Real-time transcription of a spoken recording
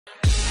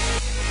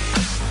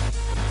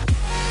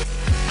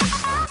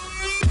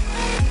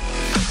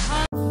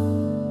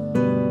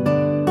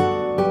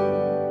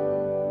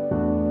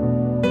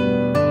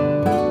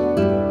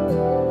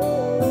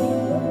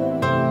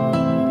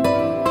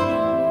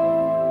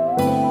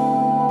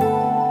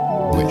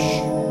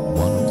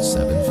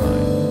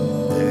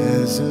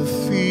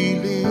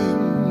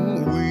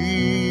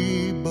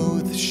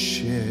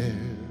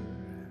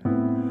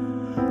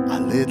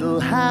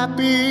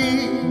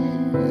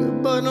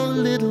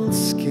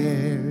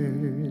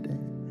scared.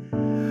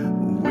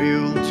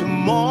 Will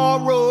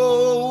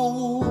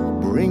tomorrow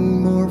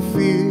bring more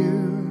fear?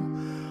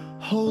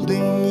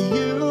 Holding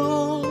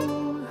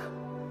you,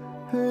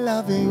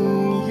 loving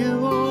you,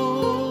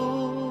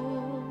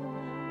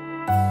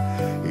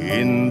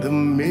 in the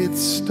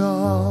midst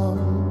of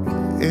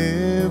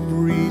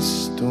every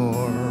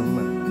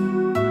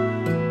storm.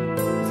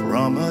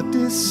 From a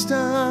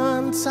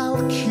distance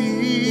I'll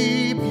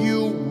keep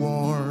you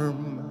warm.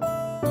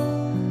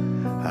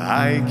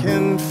 I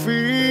can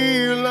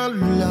feel a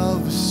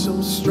love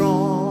so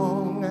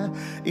strong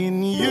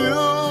in you,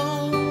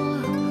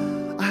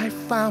 I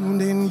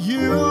found in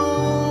you.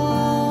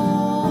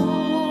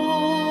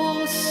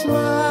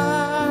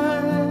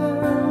 Smile,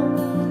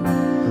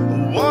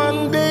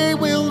 one day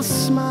we'll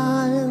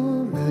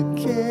smile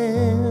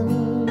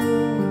again.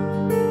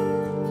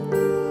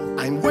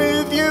 I'm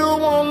with you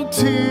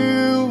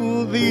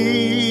until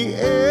the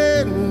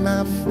end,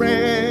 my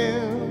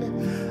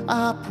friend.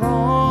 I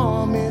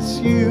promise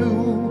you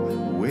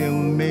we'll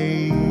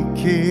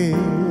make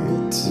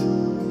it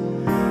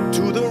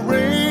to the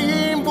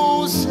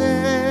rainbow's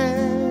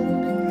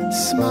end.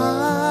 Smile,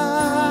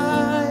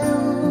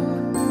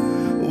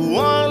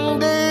 one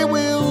day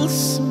we'll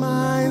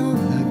smile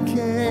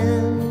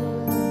again.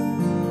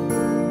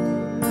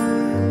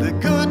 The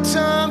good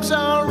times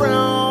are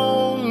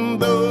around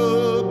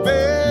the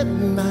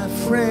bend, my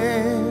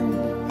friend.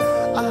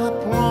 I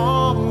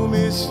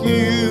promise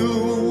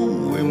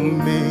you we'll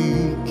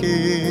make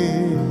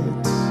it.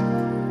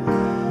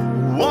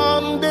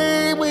 One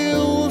day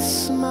we'll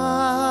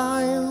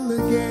smile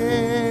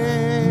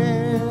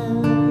again.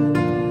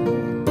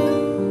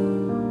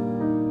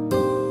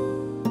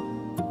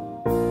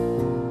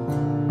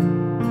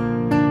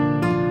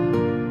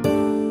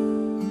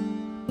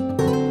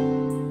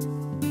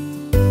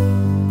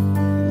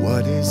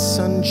 What is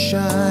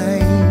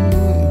sunshine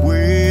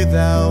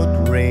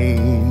without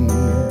rain?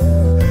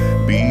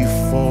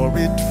 Before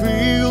it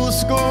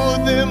feels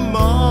good, there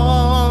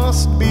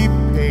must be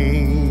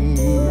pain.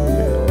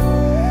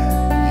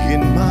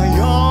 In my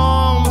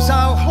arms,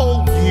 I'll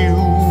hold you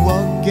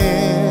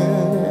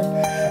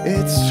again.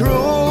 It's true,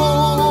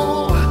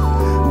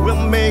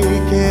 we'll make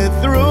it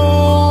through.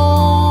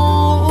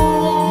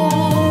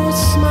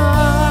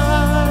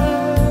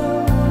 Smile,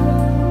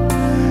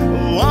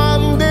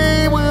 one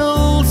day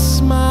we'll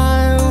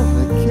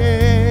smile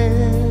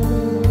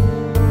again.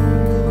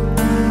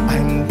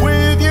 I'm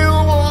with you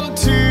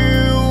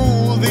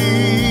until the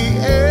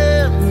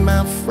end,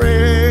 my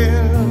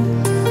friend.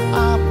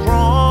 I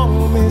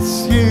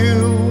promise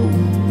you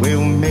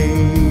we'll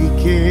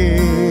make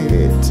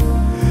it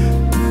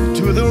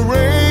to the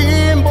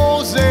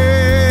rainbow's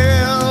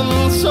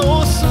end.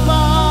 So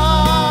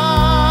smile,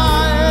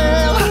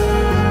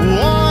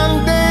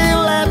 one day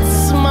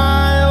let's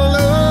smile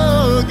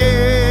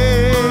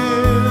again.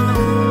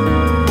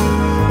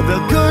 The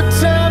good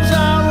times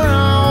are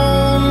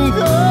round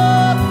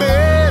the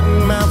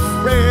bend, my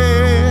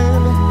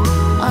friend.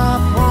 I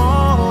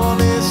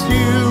promise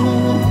you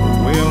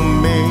we'll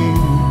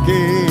make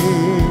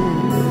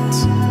it.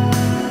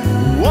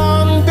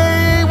 One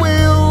day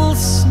we'll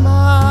smile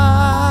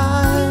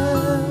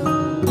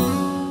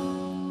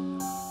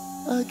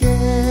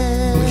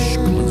again.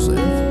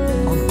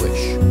 WISHclusive on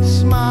Wish.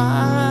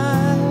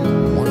 Smile,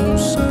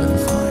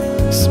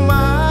 1075.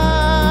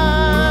 smile,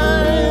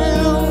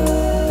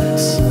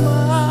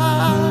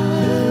 smile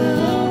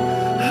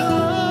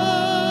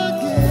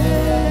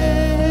again.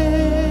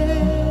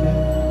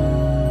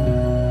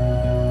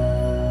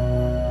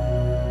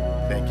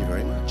 Thank you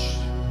very much.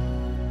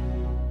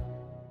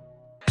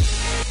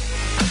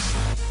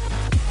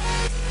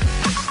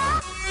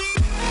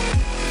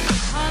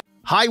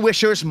 Hi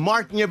Wishers,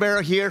 Mark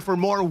Nievera here for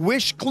more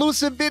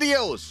WISHclusive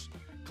videos.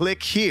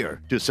 Click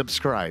here to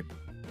subscribe.